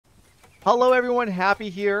Hello everyone,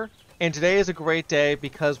 Happy here, and today is a great day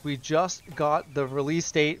because we just got the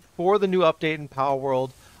release date for the new update in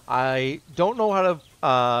Palworld. I don't know how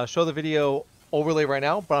to show the video overlay right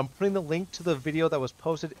now, but I'm putting the link to the video that was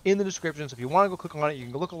posted in the description, so if you want to go click on it, you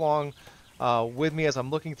can look along with me as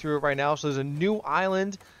I'm looking through it right now. So there's a new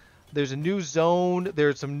island. There's a new zone.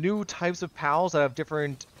 There's some new types of pals that have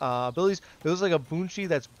different abilities. There's like a Boonchi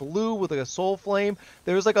that's blue with like a soul flame.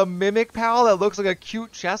 There's like a mimic pal that looks like a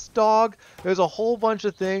cute chest dog. There's a whole bunch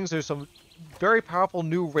of things. There's some very powerful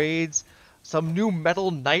new raids. Some new metal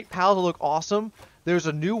knight pals that look awesome. There's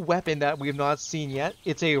a new weapon that we have not seen yet.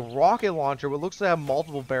 It's a rocket launcher, but looks to have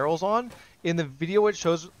multiple barrels on. In the video, it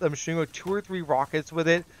shows them shooting like 2 or 3 rockets with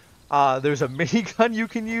it. There's a minigun you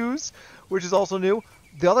can use, which is also new.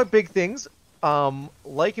 The other big things,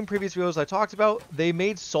 like in previous videos I talked about, they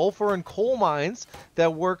made sulfur and coal mines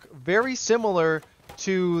that work very similar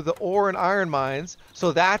to the ore and iron mines.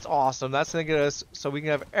 So that's awesome. That's going to get us so we can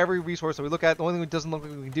have every resource that we look at. The only thing that doesn't look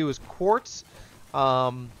like we can do is quartz.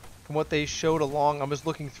 From what they showed along, I'm just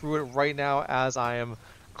looking through it right now as I am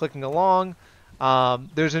clicking along.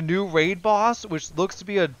 There's a new raid boss, which looks to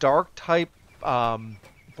be a dark type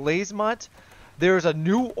blaze mutt. There's a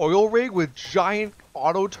new oil rig with giant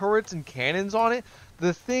auto turrets and cannons on it.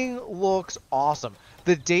 The thing looks awesome.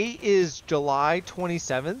 The date is July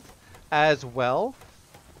 27th as well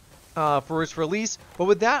for its release. But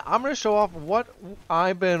with that, I'm going to show off what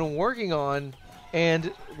I've been working on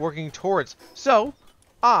and working towards. So,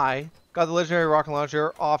 I got the legendary rocket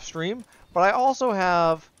launcher off stream, but I also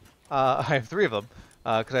have, I have 3 of them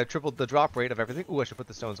because I tripled the drop rate of everything. Ooh, I should put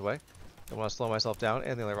the stones away. Don't want to slow myself down.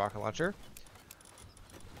 And the other rocket launcher.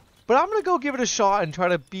 But I'm going to go give it a shot and try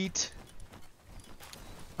to beat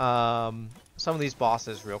some of these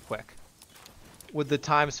bosses real quick with the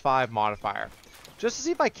 ×5 modifier. Just to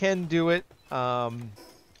see if I can do it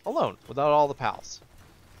alone, without all the pals.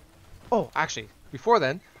 Oh, actually, before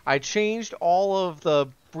then, I changed all of the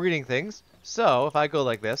breeding things. So, if I go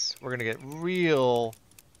like this, we're going to get real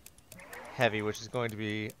heavy, which is going to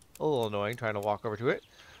be a little annoying trying to walk over to it.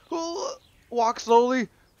 Walk slowly,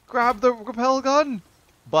 grab the rappel gun.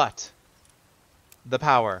 But the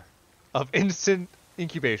power of instant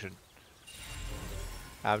incubation.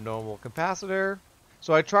 Abnormal capacitor.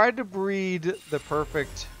 So I tried to breed the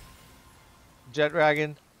perfect jet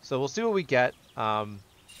dragon. So we'll see what we get. I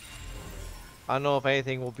don't know if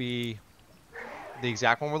anything will be the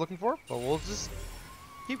exact one we're looking for, but we'll just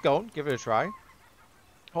keep going, give it a try.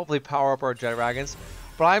 Hopefully power up our jet dragons.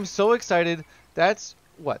 But I'm so excited. That's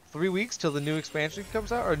what, 3 weeks till the new expansion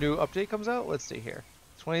comes out or new update comes out? Let's see here.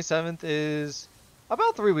 27th is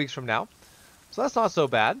about 3 weeks from now. So that's not so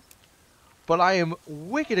bad. But I am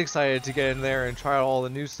wicked excited to get in there and try out all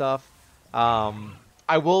the new stuff.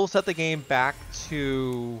 I will set the game back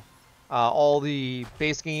to all the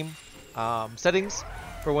base game settings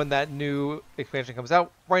for when that new expansion comes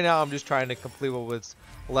out. Right now I'm just trying to complete what was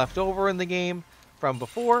left over in the game from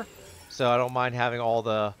before. So I don't mind having all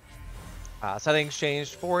the settings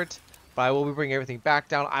changed for it. But I will be bringing everything back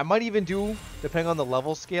down. I might even do, depending on the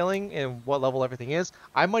level scaling and what level everything is,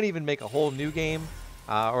 I might even make a whole new game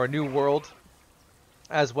or a new world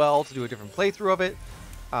as well to do a different playthrough of it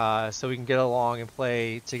so we can get along and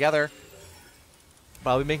play together. But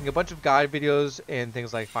I'll be making a bunch of guide videos and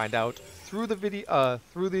things like find out through the video,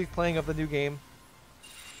 through the playing of the new game.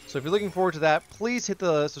 So if you're looking forward to that, please hit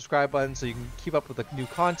the subscribe button so you can keep up with the new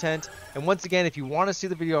content. And once again, if you want to see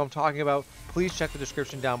the video I'm talking about, please check the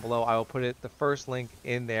description down below. I will put the first link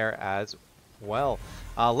in there as well.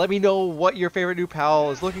 Let me know what your favorite new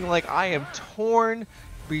pal is looking like. I am torn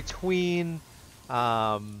between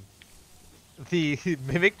the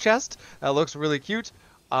mimic chest that looks really cute,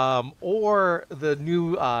 or the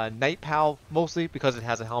new knight pal, mostly because it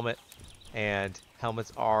has a helmet, and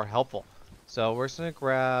helmets are helpful. So we're just going to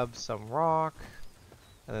grab some rock,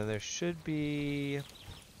 and then there should be, if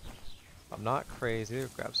I'm not crazy,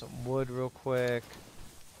 grab some wood real quick,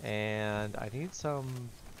 and I need some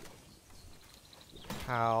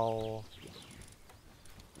pal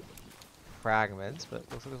fragments, but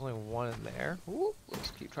it looks like there's only one in there. Ooh, we'll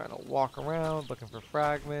just keep trying to walk around, looking for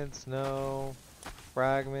fragments. No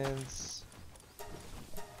fragments.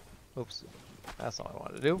 Oops, that's all I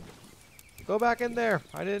wanted to do. Go back in there.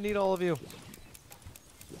 I didn't need all of you.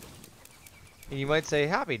 And you might say,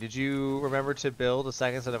 Happy, did you remember to build a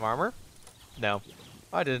second set of armor? No,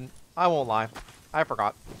 I didn't. I won't lie. I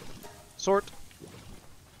forgot. Sort.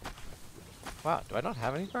 Wow, do I not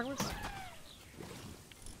have any fragments?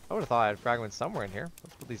 I would have thought I had fragments somewhere in here.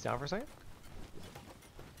 Let's put these down for a second.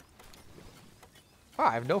 Wow,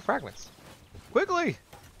 I have no fragments. Quickly!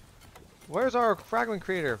 Where's our fragment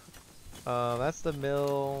creator? That's the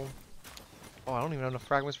mill. Oh, I don't even have enough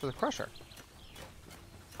fragments for the crusher.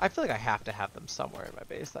 I feel like I have to have them somewhere in my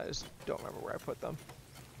base. I just don't remember where I put them.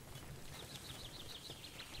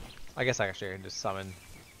 I guess I can just summon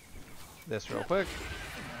this real quick.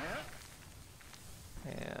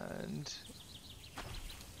 And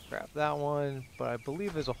grab that one. But I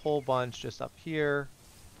believe there's a whole bunch just up here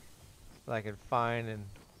that I can find and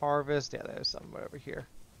harvest. Yeah, there's some right over here.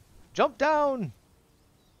 Jump down!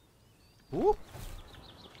 Whoop!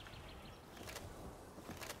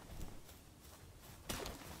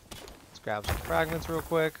 Let's grab some fragments real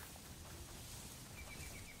quick.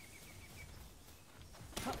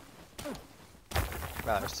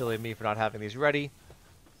 Rather silly of me for not having these ready.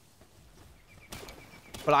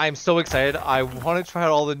 But I am so excited. I want to try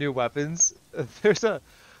out all the new weapons. There's the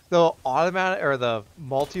automatic or the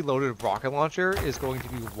multi-loaded rocket launcher is going to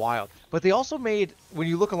be wild. But they also made, when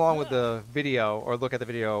you look along with the video or look at the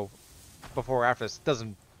video before or after this, it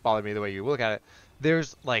doesn't bother me the way you look at it.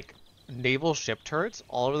 There's like naval ship turrets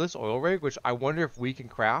all over this oil rig, which I wonder if we can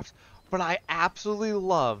craft. But I absolutely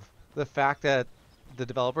love the fact that the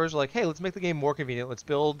developers are like, hey, let's make the game more convenient. Let's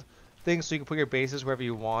build things so you can put your bases wherever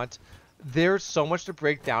you want. There's so much to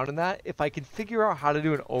break down in that. If I can figure out how to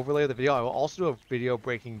do an overlay of the video, I will also do a video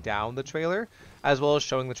breaking down the trailer as well as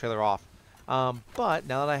showing the trailer off. But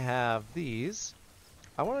now that I have these,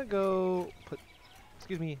 I want to go put,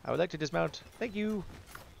 excuse me, I would like to dismount. Thank you.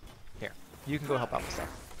 Here, you can go help out with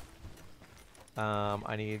stuff.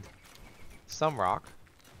 I need some rock,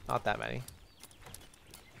 not that many.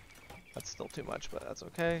 That's still too much, but that's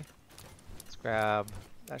okay. Let's grab,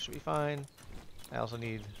 that should be fine. I also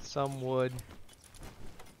need some wood.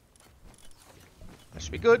 That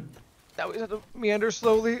should be good. Now we have to meander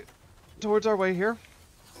slowly towards our way here.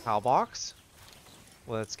 Pal box.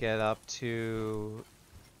 Let's get up to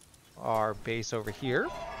our base over here.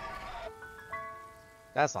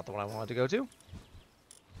 That's not the one I wanted to go to.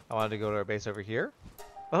 I wanted to go to our base over here.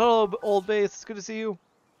 Hello, old base. It's good to see you.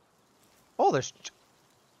 Oh, there's...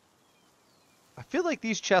 I feel like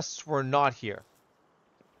these chests were not here.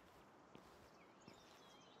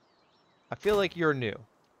 I feel like you're new.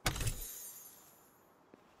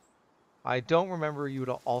 I don't remember you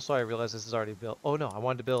to also, I realize this is already built. Oh no, I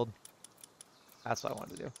wanted to build. That's what I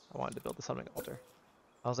wanted to do. I wanted to build the summoning altar.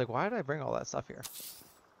 I was like, why did I bring all that stuff here?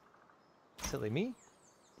 Silly me.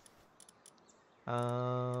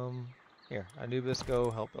 Here, Anubis,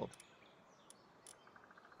 go help build.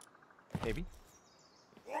 Maybe.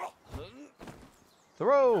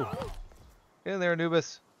 Throw! Get in there,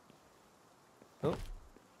 Anubis. Oh.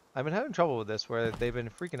 I've been having trouble with this where they've been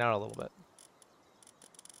freaking out a little bit.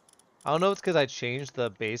 I don't know if it's because I changed the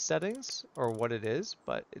base settings or what it is,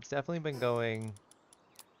 but it's definitely been going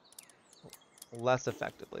less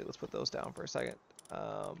effectively. Let's put those down for a second.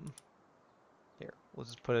 Here, we'll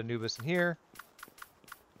just put Anubis in here.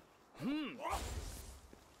 Can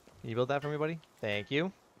you build that for me, buddy? Thank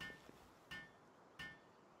you.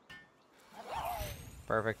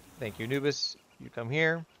 Perfect. Thank you, Anubis. You come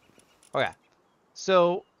here. Okay.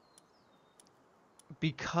 So,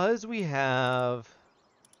 because we have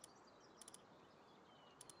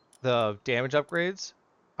the damage upgrades,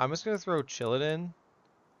 I'm just going to throw Chillet in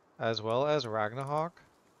as well as Ragnarok.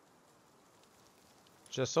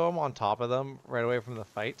 Just so I'm on top of them right away from the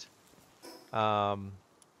fight. Well,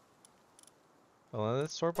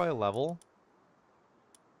 let's sort by level.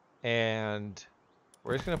 And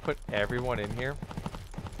we're just going to put everyone in here.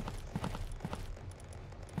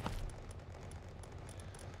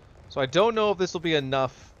 So I don't know if this will be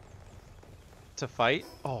enough to fight.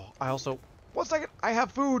 Oh, I also... 1 second! I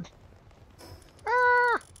have food!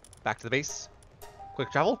 Ah! Back to the base.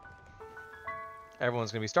 Quick travel.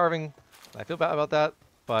 Everyone's going to be starving. I feel bad about that,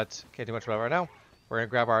 but can't do much about it right now. We're going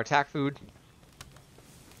to grab our attack food.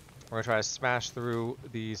 We're going to try to smash through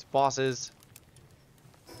these bosses.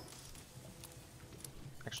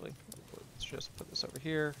 Actually, let's just put this over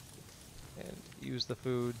here and use the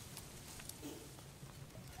food.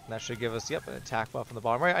 And that should give us, yep, an attack buff on the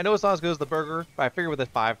bottom right. I know it's not as good as the burger, but I figure with the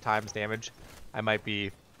 5 times damage, I might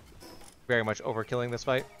be very much overkilling this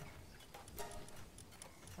fight.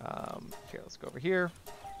 Here, let's go over here.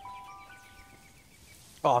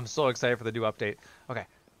 Oh, I'm so excited for the new update. Okay.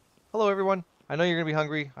 Hello, everyone. I know you're going to be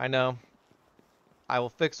hungry. I know. I will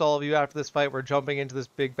fix all of you after this fight. We're jumping into this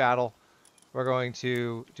big battle. We're going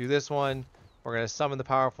to do this one. We're going to summon the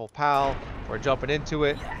powerful pal. We're jumping into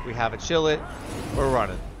it. We have a Chillet. We're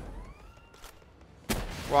running.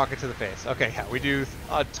 Rocket to the face. Okay, yeah, we do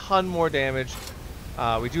a ton more damage.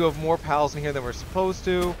 We do have more pals in here than we're supposed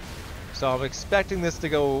to. So I'm expecting this to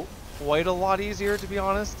go quite a lot easier, to be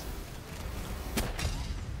honest.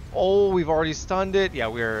 Oh, we've already stunned it.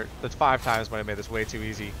 Yeah, that's 5 times when I made this way too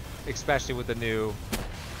easy. Especially with the new...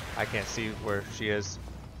 I can't see where she is.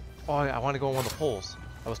 Oh, I want to go on one of the poles.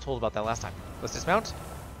 I was told about that last time. Let's dismount.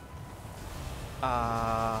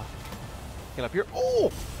 Get up here.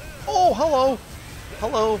 Oh! Oh, hello!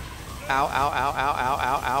 Hello! Ow, ow, ow, ow, ow,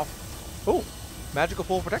 ow, ow. Oh! Magical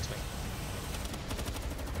pole protects me.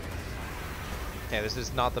 Okay, this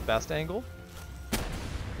is not the best angle.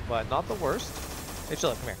 But not the worst. Hey,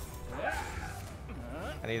 Chilla, come here.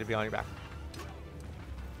 I need to be on your back.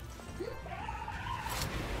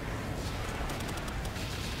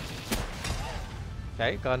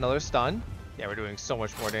 Okay, got another stun. Yeah, we're doing so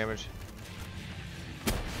much more damage.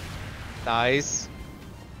 Nice.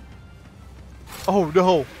 Oh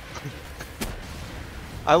no!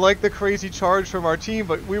 I like the crazy charge from our team,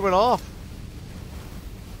 but we went off.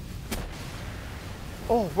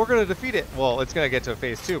 Oh, we're gonna defeat it. Well, it's gonna get to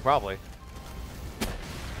phase 2, probably.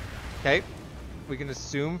 Okay. We can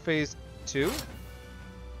assume phase 2.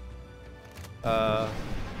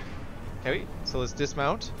 Okay, so let's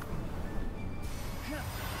dismount.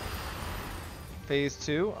 Phase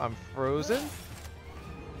 2, I'm frozen.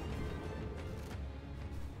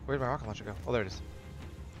 Where'd my rocket launcher go? Oh, there it is.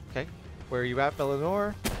 Okay, where are you at,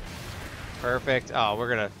 Bellanior? Perfect. Oh, we're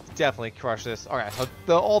gonna definitely crush this. Alright,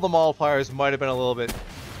 so all the multipliers might have been a little bit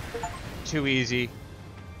too easy.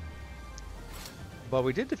 But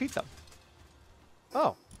we did defeat them.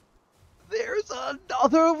 Oh. There's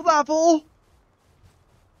another level!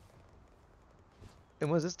 And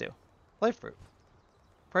what does this do? Life fruit.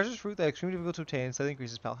 Precious fruit that is extremely difficult to obtain, slightly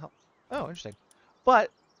increases pal health. Oh, interesting. But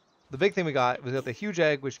the big thing we got was the huge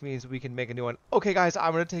egg, which means we can make a new one. Okay, guys,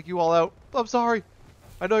 I'm gonna take you all out. I'm sorry.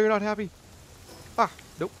 I know you're not happy. Ah,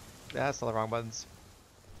 nope. That's all the wrong buttons.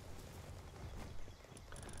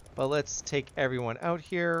 But let's take everyone out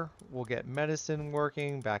here. We'll get medicine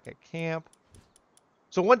working back at camp.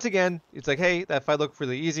 So once again, it's like, hey, that fight looked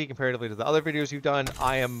really easy comparatively to the other videos you've done.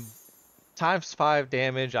 I am ×5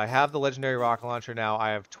 damage. I have the legendary rocket launcher now. I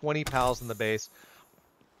have 20 pals in the base.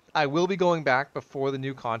 I will be going back before the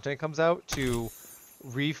new content comes out to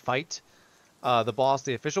refight the boss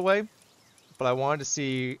the official way. But I wanted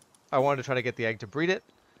to try to get the egg to breed it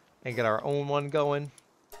and get our own one going,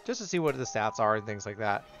 just to see what the stats are and things like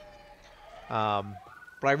that.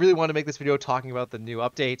 But I really want to make this video talking about the new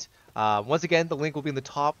update. Once again, the link will be in the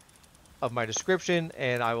top of my description,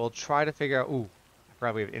 and I will try to figure out... Ooh, I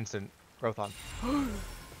forgot we have instant growth on.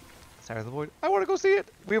 Siren of the Void. I want to go see it.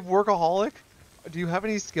 We have Workaholic. Do you have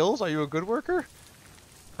any skills? Are you a good worker?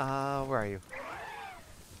 Where are you?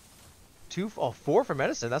 4 for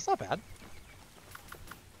medicine. That's not bad.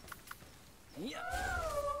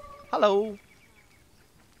 Hello.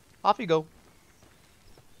 Off you go.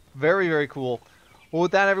 Very, very cool. Well,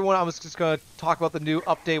 with that, everyone, I was just going to talk about the new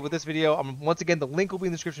update with this video. Once again, the link will be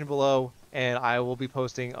in the description below, and I will be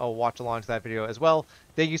posting a watch-along to that video as well.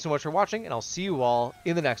 Thank you so much for watching, and I'll see you all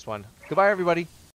in the next one. Goodbye, everybody.